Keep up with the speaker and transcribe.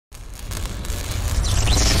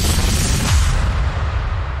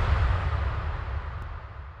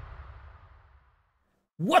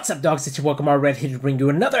What's up, dogs? It's your Akamarured here to bring you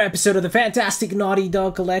another episode of the fantastic Naughty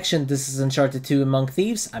Dog Collection. This is Uncharted 2 Among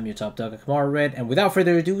Thieves. I'm your top dog, Akamarured, and without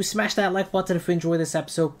further ado, smash that like button if you enjoy this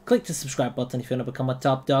episode. Click the subscribe button if you want to become a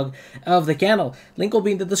top dog of the channel. Link will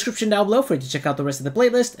be in the description down below for you to check out the rest of the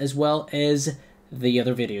playlist, as well as the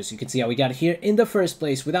other videos. You can see how we got here in the first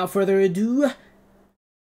place. Without further ado,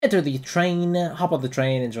 enter the train, hop on the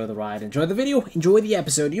train, enjoy the ride, enjoy the video, enjoy the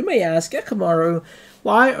episode. You may ask, Akamaru,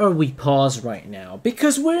 why are we paused right now?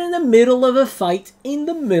 Because we're in the middle of a fight in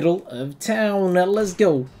the middle of town. Now, let's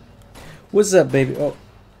go. What's up, baby? Oh,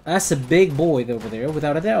 that's a big boy over there,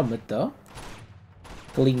 without a helmet, though.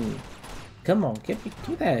 Clean. Come on, give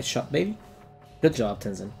that a shot, baby. Good job,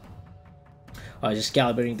 Tenzin. Alright, just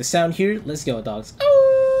calibrating the sound here. Let's go, dogs.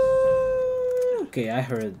 Oh! Okay, I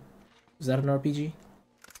heard. Was that an RPG?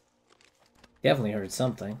 Definitely heard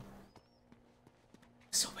something.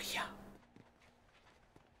 It's over here.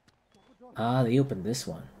 Ah, they opened this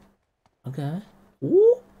one. Okay.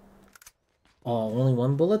 Ooh. Oh, only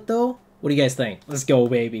one bullet though? What do you guys think? Let's go,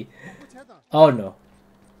 baby. Oh no.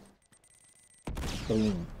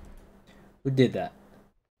 Boom. Who did that?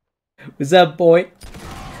 What's up, boy?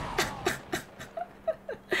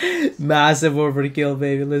 Massive overkill,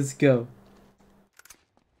 baby. Let's go.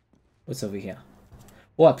 What's over here?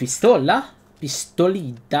 Oh, a pistola?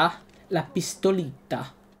 Pistolita. La pistolita.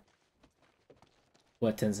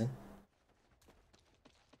 What, Tenzin?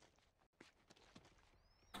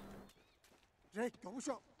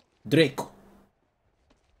 Draco.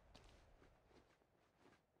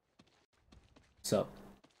 What's up?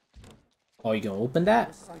 Oh, you gonna open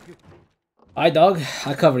that? Alright, dog.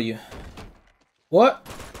 I cover you. What?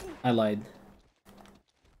 I lied.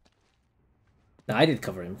 Nah, I did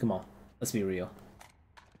cover him. Come on. Let's be real.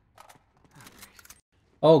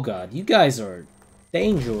 Oh god, you guys are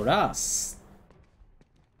dangerous.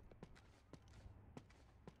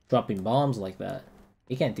 Dropping bombs like that.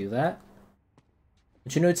 You can't do that.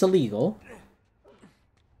 But you know it's illegal.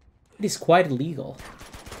 It is quite illegal.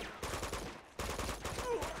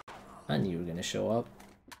 I knew you were gonna show up.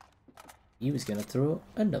 He was gonna throw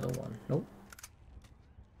another one. Nope.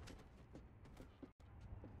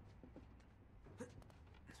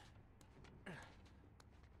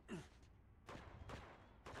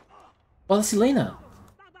 Oh, that's Elena.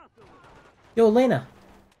 Yo, Elena.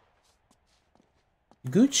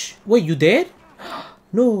 Gooch? Wait, you dead?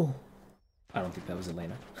 No. I don't think that was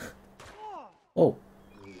Elena. Oh.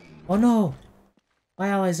 Oh no. My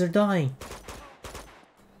allies are dying.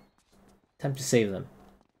 Time to save them.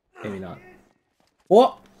 Maybe not.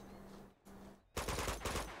 What?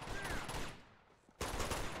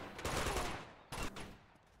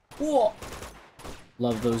 Whoa.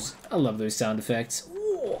 Love those. I love those sound effects.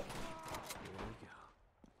 Whoa.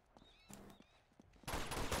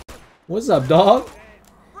 What's up, dog?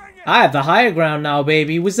 I have the higher ground now,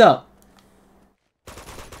 baby. What's up?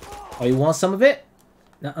 Oh, you want some of it?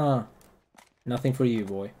 Nuh-uh. Nothing for you,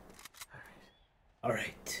 boy.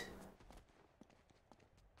 Alright.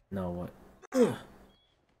 Now what? Ugh.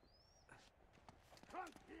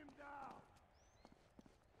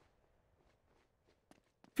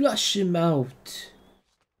 Flush him out.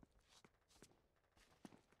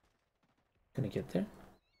 Gonna get there?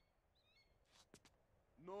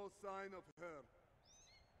 No sign of her.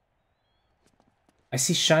 I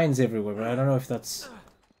see shines everywhere, but I don't know if that's...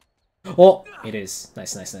 Oh! It is.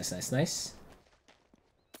 Nice, nice, nice, nice, nice.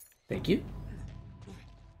 Thank you.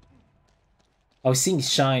 I was seeing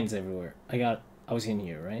shines everywhere. I was in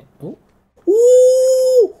here, right? Oh.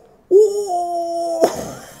 Ooh! Ooh!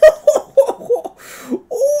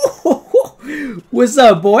 What's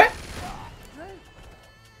up, boy?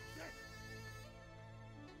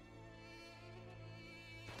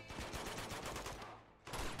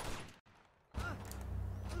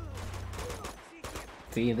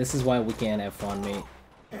 See, this is why we can't have fun, mate.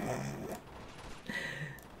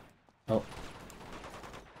 Oh.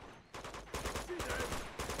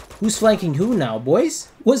 Who's flanking who now, boys?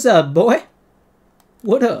 What's up, boy?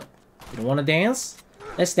 What up? You don't want to dance?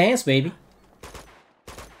 Let's dance, baby.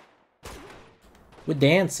 We're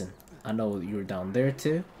dancing. I know you were down there,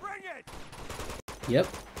 too. Yep.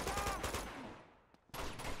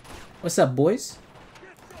 What's up, boys?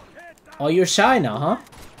 Oh, you're shy now, huh?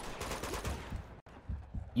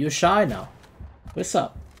 You're shy now. What's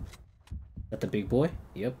up? Got the big boy?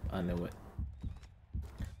 Yep, I know it.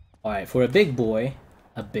 Alright, for a big boy,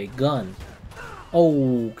 a big gun.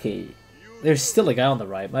 Okay. There's still a guy on the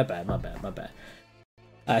right. My bad, my bad, my bad.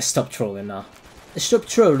 Stop trolling now. Stop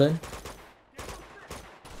trolling.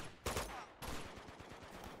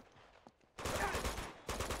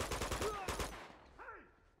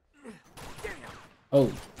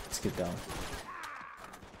 Oh, let's get down.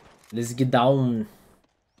 Let's get down.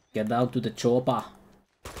 Get down to the chopper.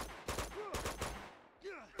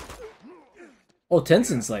 Oh,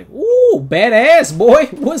 Tenzin's like, ooh, badass, boy.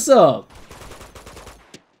 What's up?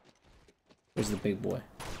 Where's the big boy?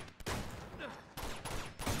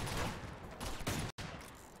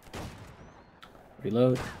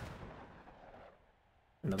 Reload.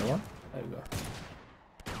 Another one? There we go.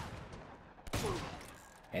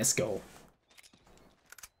 Let's go.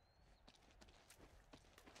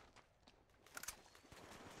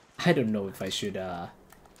 I don't know if I should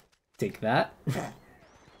take that. I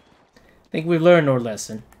think we've learned our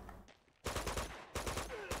lesson.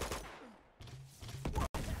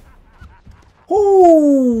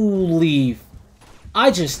 Holy!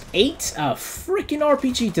 I just ate a freaking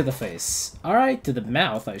RPG to the face. Alright, to the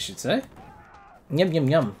mouth, I should say. Yum, yum,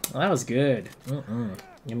 yum. That was good. Yum,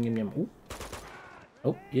 yum, yum. Ooh.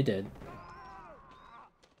 Oh, you're dead.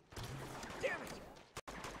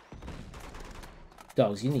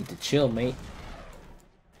 Dogs, you need to chill, mate.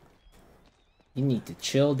 You need to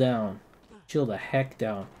chill down. Chill the heck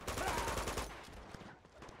down.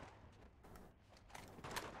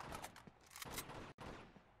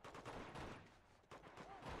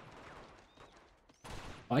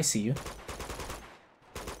 I see you.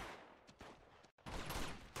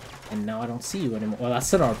 And now I don't see you anymore. Well,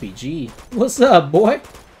 that's an RPG. What's up, boy?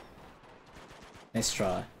 Nice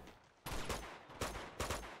try.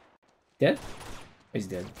 Dead? He's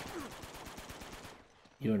dead.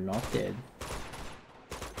 You're not dead.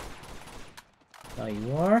 Now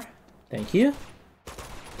you are. Thank you.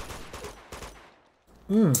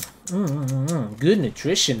 Good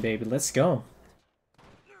nutrition, baby. Let's go.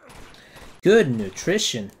 Good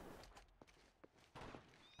nutrition.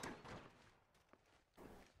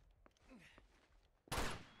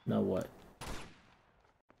 Now what?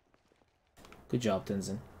 Good job,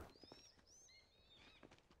 Tenzin.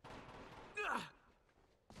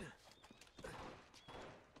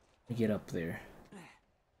 Get up there.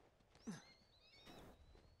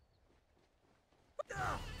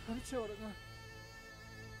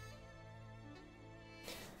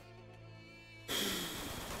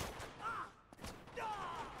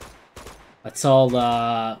 Let's all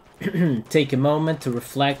take a moment to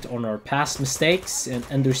reflect on our past mistakes and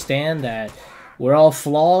understand that we're all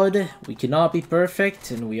flawed, we cannot be perfect,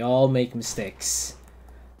 and we all make mistakes.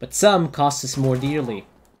 But some cost us more dearly.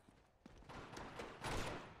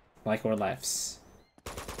 Like our lives.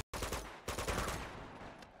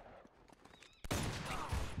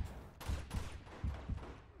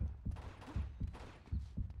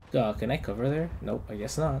 Can I cover there? Nope, I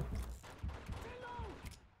guess not.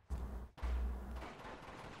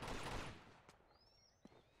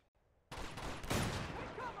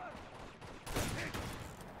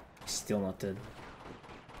 Still not dead.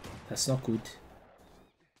 That's not good.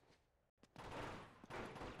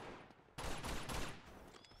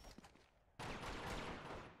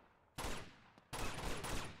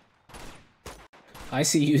 I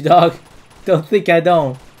see you, dog. Don't think I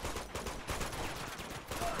don't.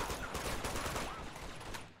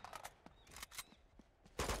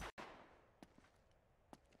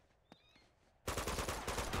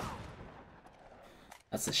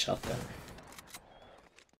 That's a shotgun.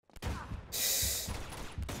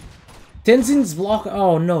 Tenzin's block.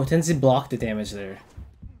 Oh no, Tenzin blocked the damage there.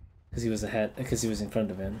 Because he was ahead. Because he was in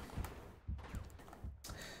front of him.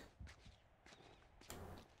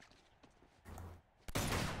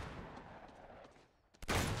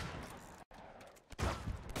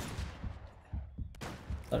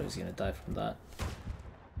 Thought he was gonna die from that.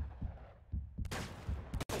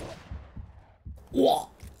 Whoa!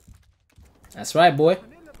 That's right, boy.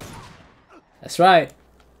 That's right.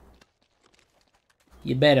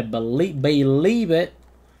 You better believe it.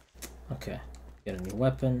 Okay, get a new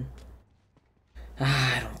weapon.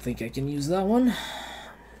 I don't think I can use that one. I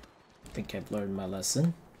think I've learned my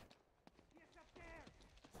lesson.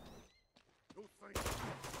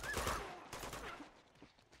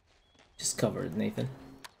 Just cover it, Nathan.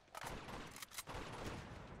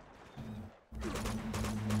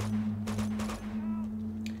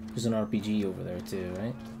 There's an RPG over there too,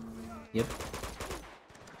 right? Yep.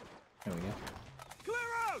 There we go.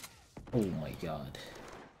 Oh my god.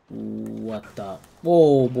 What the?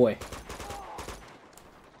 Whoa, boy.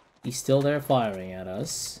 He's still there firing at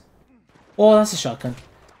us. Oh, that's a shotgun.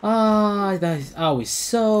 Ah, I was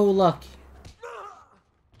so lucky.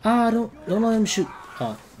 Ah, don't let him shoot.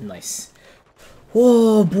 Oh, nice.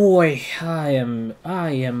 Oh boy, I am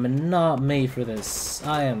not made for this.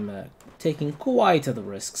 I am taking quite the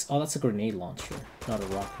risks. Oh, that's a grenade launcher, not a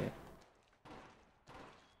rocket.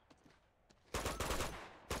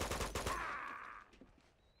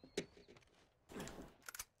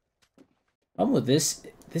 I'm with this.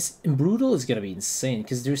 This in Brutal is gonna be insane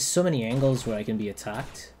because there's so many angles where I can be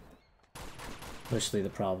attacked. Literally the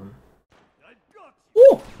problem.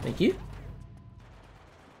 Oh, thank you.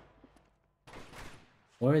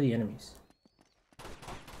 Where are the enemies?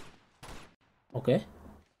 Okay.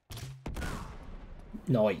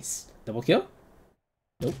 Nice. Double kill?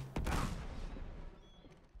 Nope.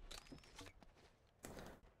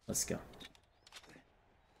 Let's go.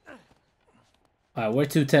 Alright, we're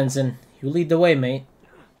 2 Tenzin. You lead the way, mate.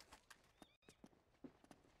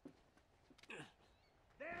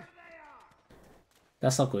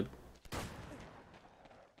 That's not good.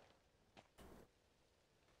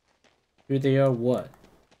 Here they are, what?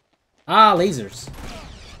 Ah, lasers.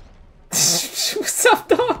 What's up,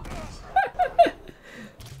 dog?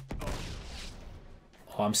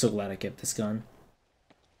 Oh, I'm so glad I kept this gun.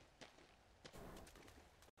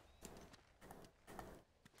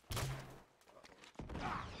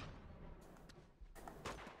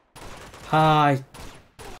 Hi.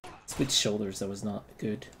 Switch shoulders, that was not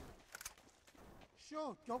good.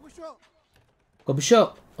 Go be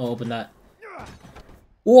shot. Oh, open that.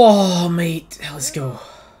 Whoa, mate. Let's go.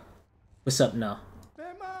 What's up now?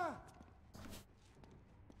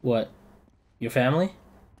 What? Your family?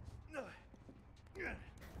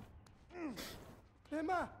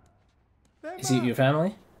 Is it your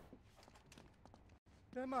family?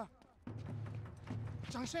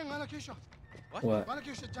 What?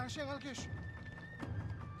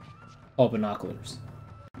 Oh, binoculars.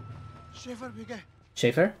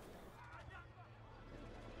 Schaefer?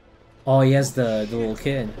 Oh, he has the little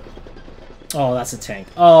kid. Oh, that's a tank.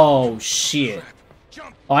 Oh, shit.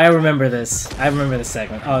 Oh, I remember this. I remember this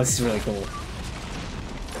segment. Oh, this is really cool.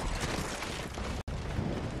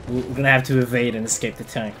 We're gonna have to evade and escape the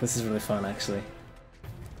tank. This is really fun, actually.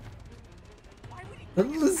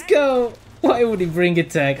 Let's go! Why would he bring a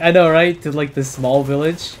tank? I know, right? To, like, this small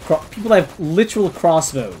village. People have literal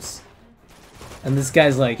crossbows. And this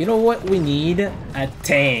guy's like, you know what we need? A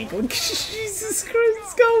tank. Jesus Christ,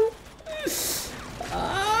 let's go!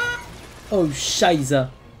 Oh, Shiza.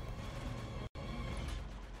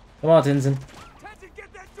 Come on, Tenzin.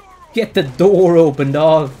 Get the door open,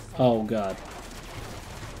 dog. Oh, God.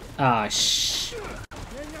 Ah, shh.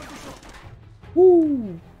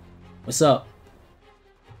 Woo. What's up?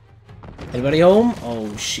 Anybody home?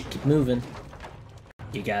 Oh, shit. Keep moving.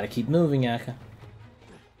 You gotta keep moving, Aka.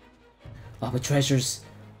 Oh, but treasures.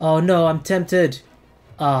 Oh, no. I'm tempted.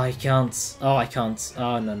 Oh, I can't. Oh, I can't.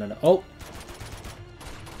 Oh, no, no, no. Oh.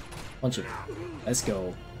 Punch it. Let's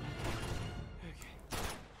go.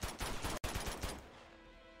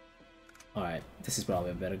 Alright, this is probably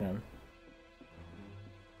a better gun.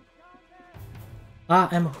 Ah,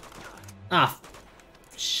 ammo. Ah,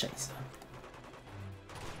 shit.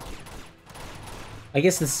 I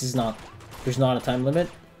guess this is not... There's not a time limit.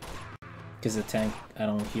 Because the tank... I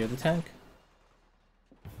don't hear the tank.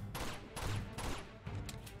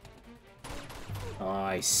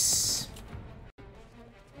 Nice.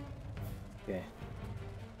 Okay.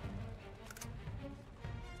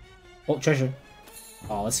 Oh, treasure.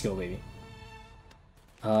 Oh, let's go, baby.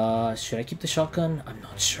 Should I keep the shotgun? I'm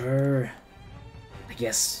not sure. I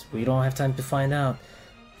guess we don't have time to find out.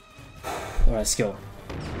 Alright, let's go.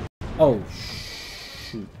 Oh,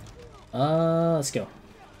 shoot. Let's go.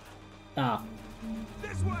 Ah.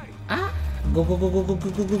 Ah! Go, go, go, go, go, go,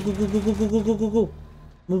 go, go, go, go, go, go, go, go, go, go.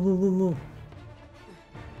 Move, move, move, move.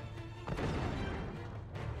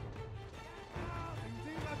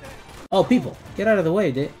 Oh, people, get out of the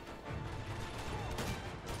way, dude.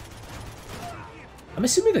 I'm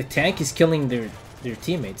assuming the tank is killing their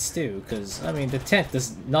teammates too, because I mean the tank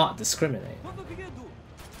does not discriminate.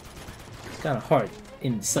 It's kind of hard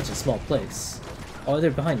in such a small place. Oh,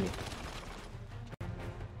 they're behind me.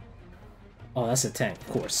 Oh, that's a tank, of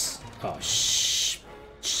course. Oh,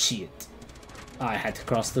 shit. I had to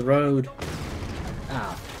cross the road.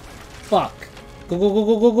 Ah, fuck. Go, go, go,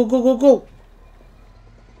 go, go, go, go, go, go.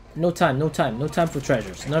 No time, no time, no time for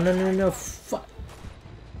treasures. No, no, no, no, fuck.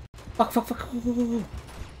 Fuck, fuck, fuck, go, go, go, go.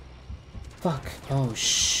 Fuck. Oh,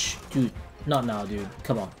 shh. Dude, not now, dude.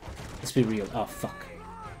 Come on. Let's be real. Oh, fuck.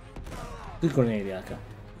 Good grenade, Yaka.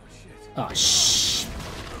 Oh, shh.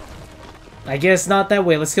 I guess not that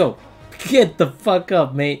way. Let's go. Get the fuck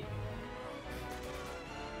up, mate.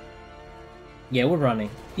 Yeah, we're running.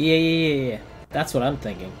 Yeah. That's what I'm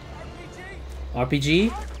thinking.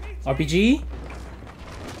 RPG? RPG?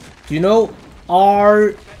 Do you know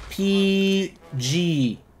RPG?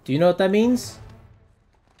 Do you know what that means?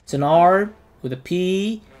 It's an R with a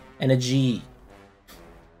P and a G.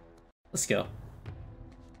 Let's go.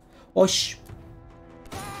 Oh,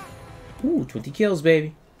 Ooh, 20 kills,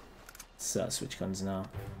 baby. Let's switch guns now.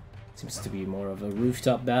 Seems to be more of a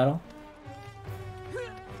rooftop battle.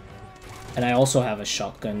 And I also have a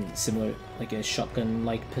shotgun, similar, like a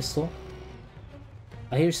shotgun-like pistol.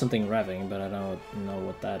 I hear something revving, but I don't know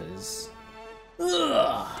what that is.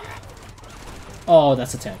 Ugh. Oh,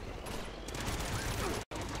 that's a tank.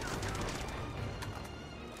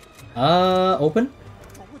 Open?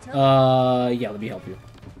 Yeah, let me help you.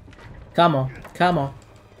 Come on, come on.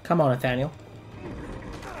 Come on, Nathaniel.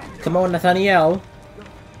 Come on, Nathaniel.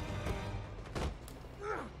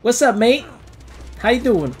 What's up, mate? How you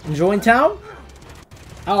doing? Enjoying town?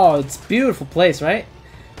 Oh, it's a beautiful place, right?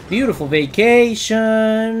 Beautiful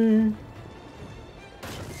vacation.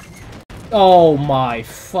 Oh my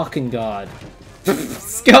fucking god.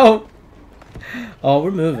 Let's go. Oh,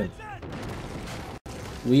 we're moving.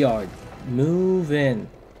 We are moving.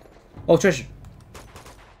 Oh, treasure.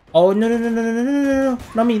 Oh, no, no, no, no, no, no, no, no, no.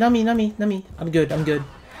 Not me, not me, not me, not me. I'm good, I'm good.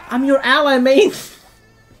 I'm your ally, mate.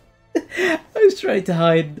 I was trying to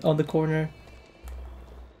hide on the corner.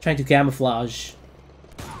 Trying to camouflage.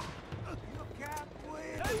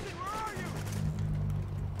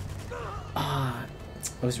 Ah,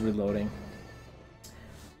 I was reloading.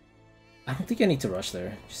 I don't think I need to rush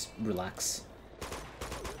there. Just relax.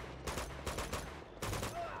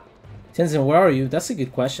 Tenzin, where are you? That's a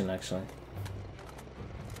good question, actually.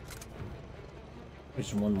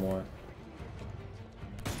 There's one more.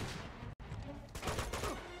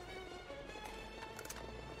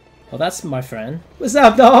 Oh, that's my friend. What's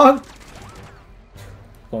up, dog?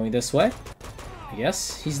 Going this way? I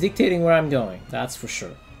guess. He's dictating where I'm going. That's for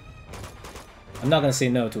sure. I'm not gonna say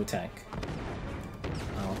no to a tank.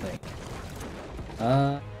 I don't think.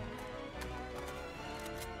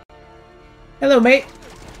 Hello, mate.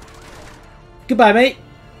 Goodbye, mate.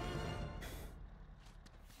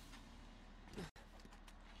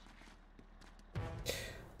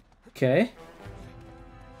 Okay.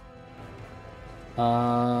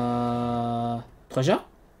 Treasure?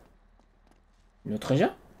 No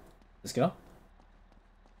treasure? Let's go.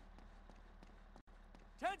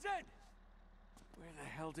 Tenzin! Where the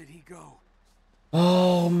hell did he go?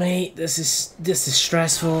 Oh, mate, this is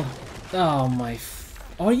stressful. Oh my!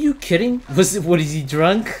 Are you kidding? What is he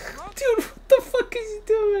drunk? Dude, what the fuck is he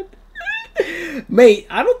doing? Mate,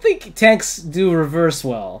 I don't think tanks do reverse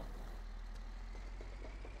well.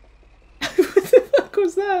 What the fuck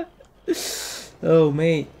was that? Oh,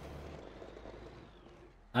 mate.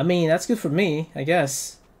 I mean, that's good for me, I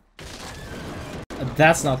guess.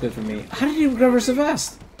 That's not good for me. How did he recover so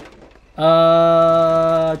fast?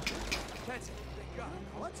 Oh,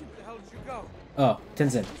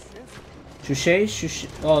 Tenzin. Shushei?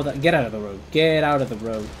 Oh, get out of the road. Get out of the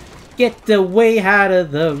road. Get the way out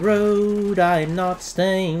of the road. I'm not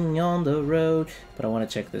staying on the road. But I want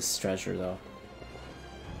to check this treasure, though.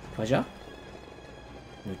 Treasure?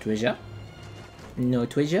 No treasure? No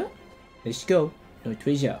treasure? Let's go. No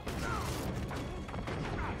treasure.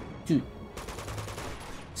 Dude.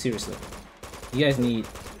 Seriously. You guys need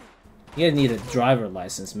a driver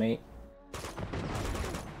license, mate.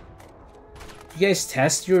 You guys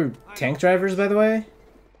test your tank drivers, by the way?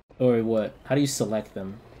 Or what? How do you select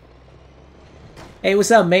them? Hey,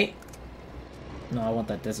 what's up, mate? No, I want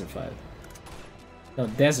that Desert 5. No,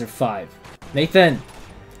 Desert 5. Nathan!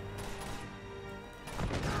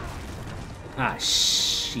 Ah,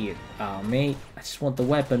 shit. Oh, mate. I just want the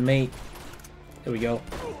weapon, mate. There we go.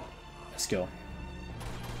 Let's go.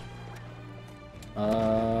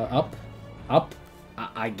 Up? Up?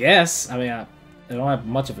 I guess. I mean, I don't have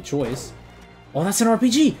much of a choice. Oh, that's an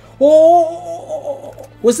RPG! Oh!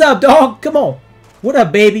 What's up, dog? Come on! What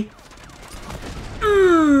up, baby?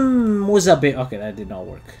 What's up, baby? Okay, that did not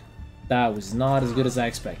work. That was not as good as I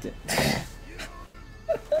expected.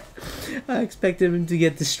 I expected him to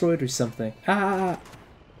get destroyed or something. Ah!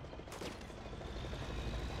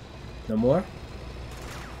 No more?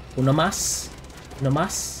 Uno más? No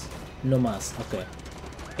más? No más. Okay.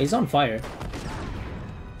 He's on fire.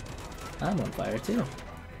 I'm on fire too.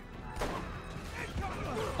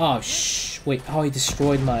 Oh, shh. Wait. Oh, he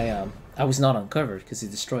destroyed my, I was not uncovered because he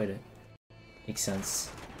destroyed it. Makes sense.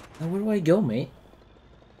 Now, where do I go, mate?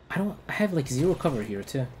 I have, like, 0 cover here,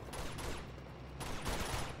 too.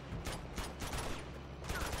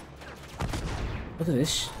 Look at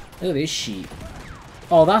this. Look at this sheep.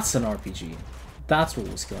 Oh, that's an RPG. That's what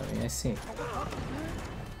was killing me. I see.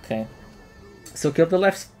 Okay. So kill the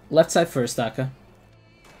left side first, Taka.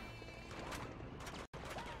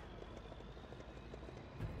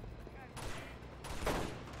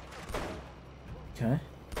 Okay.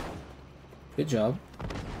 Good job.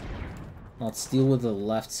 Let's deal with the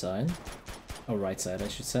left side. Or right side, I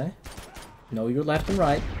should say. Know your left and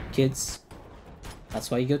right, kids. That's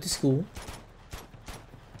why you go to school.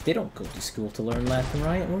 They don't go to school to learn left and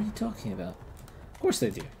right. What are you talking about? Of course they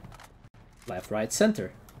do. Left, right,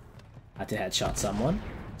 center. Had to headshot someone.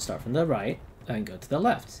 Start from the right and go to the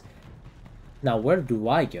left. Now where do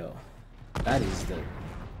I go? That is the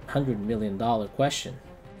 $100 million question.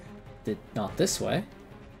 Not this way.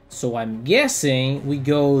 So I'm guessing we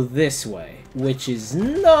go this way, which is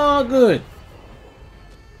not good.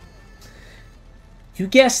 You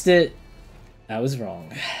guessed it. I was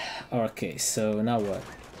wrong. Okay, so now what?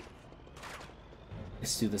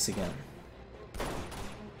 Let's do this again.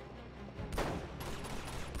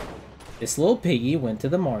 This little piggy went to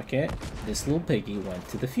the market. This little piggy went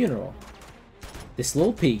to the funeral. This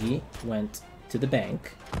little piggy went to the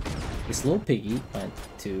bank. This little piggy went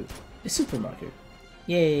to the supermarket.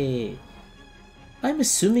 Yay! I'm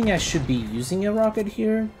assuming I should be using a rocket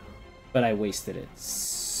here, but I wasted it.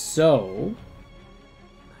 So...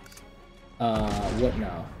 what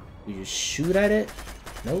now? We just shoot at it?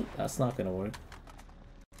 Nope, that's not gonna work.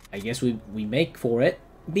 I guess we make for it.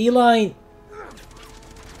 Beeline!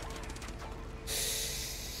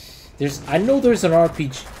 I know there's an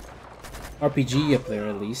RPG up there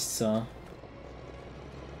at least, so...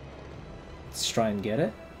 Let's try and get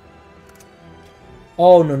it.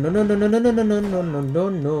 Oh no no no no no no no no no no no no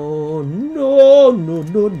no no no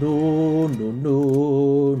no no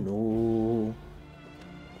no no.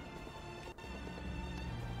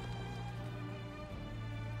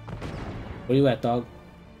 Where you at, dog?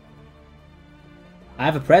 I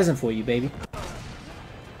have a present for you, baby.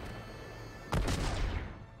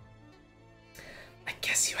 I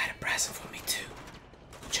guess you had a present for me too.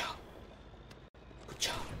 Good job. Good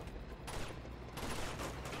job.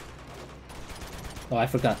 Oh, I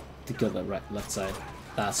forgot to kill the left side.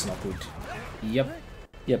 That's not good. Yep.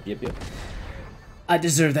 Yep. I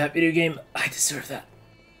deserve that, video game. I deserve that.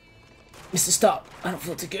 Mr. Stop. I don't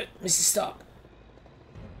feel too good. Mr. Stop.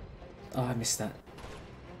 Oh, I missed that.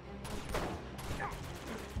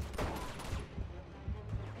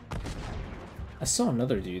 I saw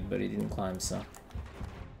another dude, but he didn't climb, so...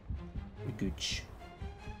 Gooch.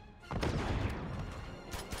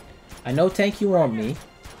 I know, Tank, you want me,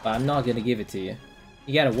 but I'm not gonna give it to you.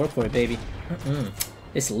 You gotta work for it, baby.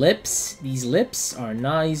 These lips are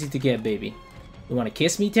not easy to get, baby. You wanna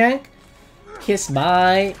kiss me, Tank? Kiss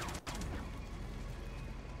my...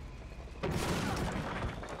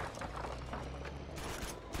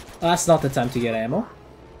 Oh, that's not the time to get ammo.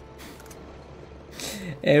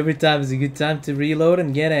 Every time is a good time to reload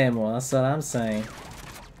and get ammo. That's what I'm saying.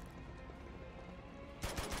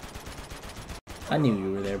 I knew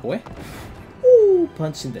you were there, boy. Ooh,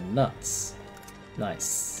 punch in the nuts.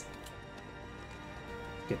 Nice.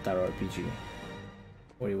 Get that RPG.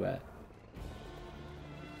 Where you at?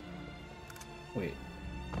 Wait.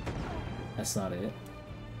 That's not it.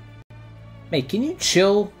 Mate, can you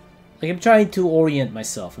chill? Like, I'm trying to orient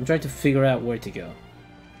myself. I'm trying to figure out where to go.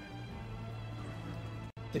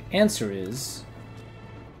 The answer is...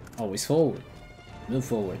 always forward. Move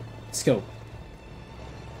forward. Let's go.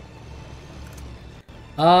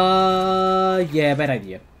 Yeah, bad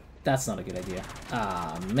idea. That's not a good idea.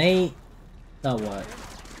 Ah, mate. Now what?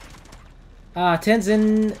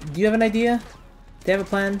 Tenzin, do you have an idea? Do you have a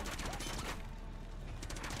plan?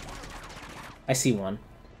 I see one.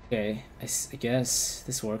 Okay, I guess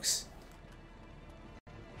this works.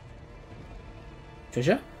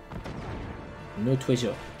 Treasure? No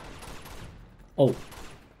treasure. Oh.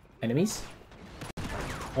 Enemies?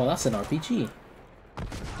 Oh, that's an RPG.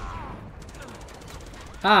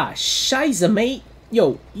 Ah, scheiße, mate!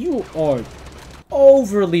 Yo, you are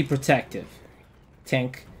overly protective,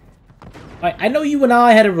 Tank. I know you and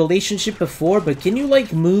I had a relationship before, but can you,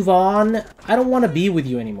 like, move on? I don't want to be with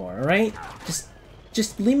you anymore, alright?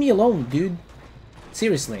 Just leave me alone, dude.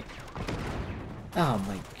 Seriously. Oh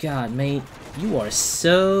my god, mate. You are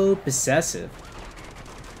so possessive.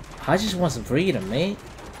 I just want some freedom, mate.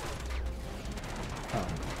 Oh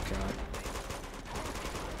my god.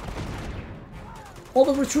 Hold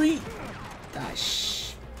the retreat!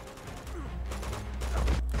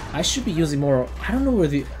 I should be using more... I don't know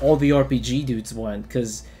where all the RPG dudes went,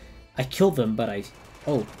 because I killed them, but I...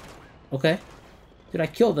 Oh. Okay. Did I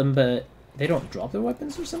kill them, but they don't drop their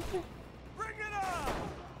weapons or something?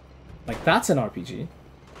 Like, that's an RPG.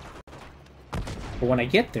 But when I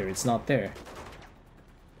get there, it's not there.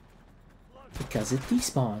 Because it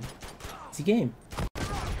despawned. It's a game.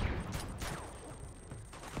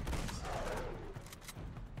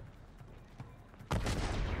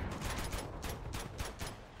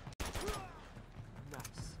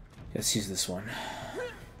 Let's use this one.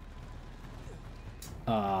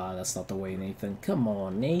 Ah, that's not the way, Nathan. Come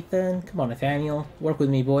on, Nathan. Come on, Nathaniel. Work with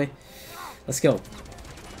me, boy. Let's go.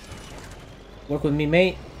 Work with me,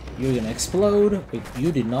 mate. You're gonna explode. Wait,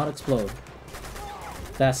 you did not explode.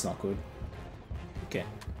 That's not good. Okay.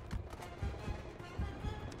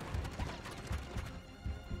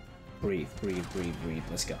 Breathe, breathe, breathe, breathe.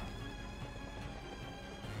 Let's go.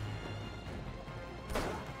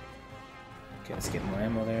 Okay, let's get more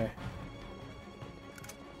ammo there.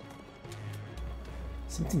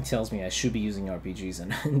 Something tells me I should be using RPGs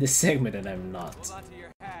in this segment, and I'm not. Hold on to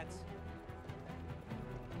your hats.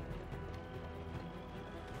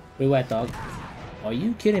 Wait, what, dog? Are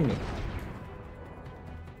you kidding me?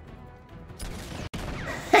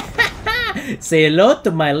 Say hello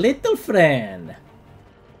to my little friend.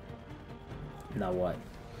 Now what?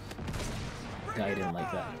 Guy didn't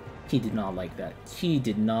like that. He did not like that. He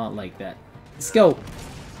did not like that. Let's go.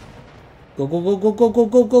 Go, go, go, go, go, go,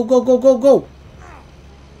 go, go, go, go, go, go.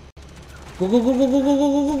 Go, go, go, go, go, go, go,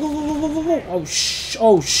 go, go, go, go, go, go, go. Oh, shh.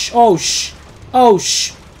 Oh, shh. Oh, shh. Oh,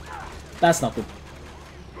 shh. That's not good.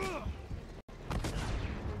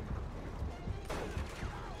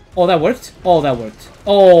 Oh, that worked? Oh, that worked.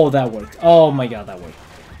 Oh, that worked. Oh my god, that worked.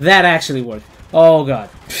 That actually worked. Oh god.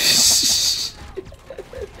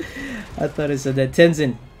 I thought it said that.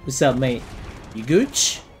 Tenzin, what's up, mate? You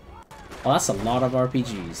gooch? Oh, that's a lot of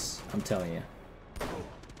RPGs. I'm telling you.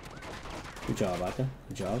 Good job, Aka.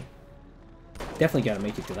 Good job. Definitely gotta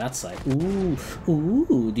make it to that side. Ooh.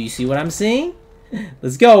 Ooh. Do you see what I'm seeing?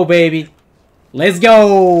 Let's go, baby. Let's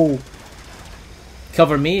go.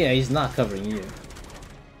 Cover me? Yeah, he's not covering you.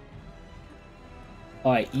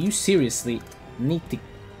 Alright, you seriously need to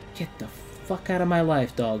get the fuck out of my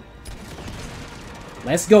life, dog.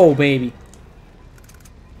 Let's go, baby.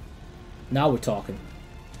 Now we're talking.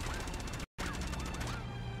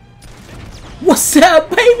 What's up,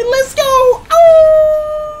 baby? Let's go! Oh!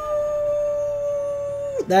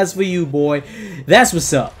 That's for you, boy. That's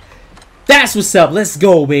what's up. That's what's up. Let's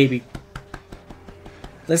go, baby.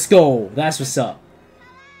 Let's go. That's what's up.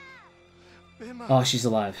 Oh, she's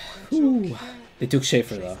alive. Ooh. They took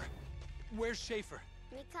Schaefer, though. Where's Schaefer?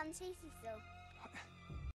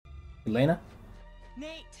 Elena?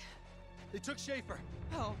 Nate! They took Schaefer.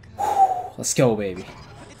 Oh, God. Let's go, baby.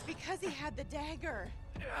 It's because he had the dagger.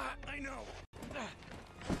 I know.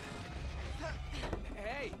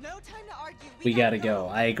 Hey! No time to argue. We gotta go.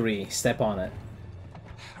 I agree. Step on it.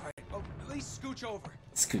 Alright, oh, at least scooch over.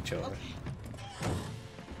 Scooch over. Okay.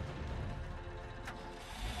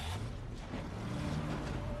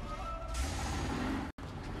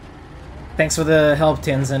 Thanks for the help,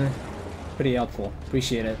 Tenzin. Pretty helpful.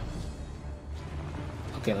 Appreciate it.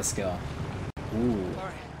 Okay, let's go. Ooh.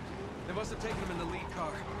 Alright. They must have taken him in the lead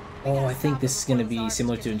car. Oh, I think this is gonna be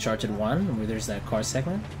similar to Uncharted 1, where there's that car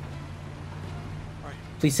segment. Alright.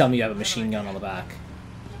 Please tell me you have a machine gun on the back.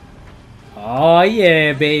 Oh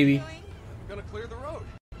yeah, baby. I'm gonna clear the road.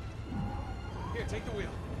 Here, take the wheel.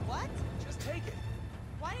 What? Just take it.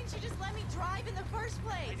 Why didn't you just let me drive in the first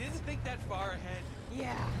place? I didn't think that far ahead.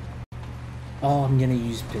 Yeah. Oh, I'm gonna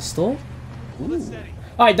use pistol? Hold it steady.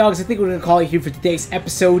 Alright, dogs, I think we're gonna call it here for today's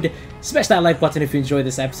episode. Smash that like button if you enjoyed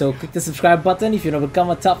this episode. Click the subscribe button if you want to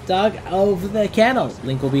become a top dog of the channel.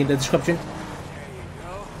 Link will be in the description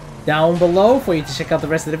down below for you to check out the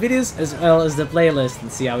rest of the videos as well as the playlist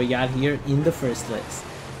and see how we got here in the first place.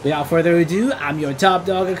 Without further ado, I'm your top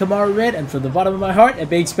dog, Akamarured, and from the bottom of my heart, a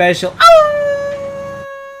big special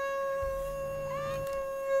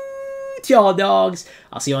to y'all dogs.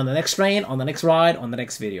 I'll see you on the next train, on the next ride, on the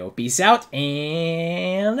next video. Peace out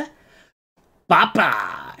and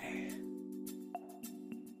bye-bye.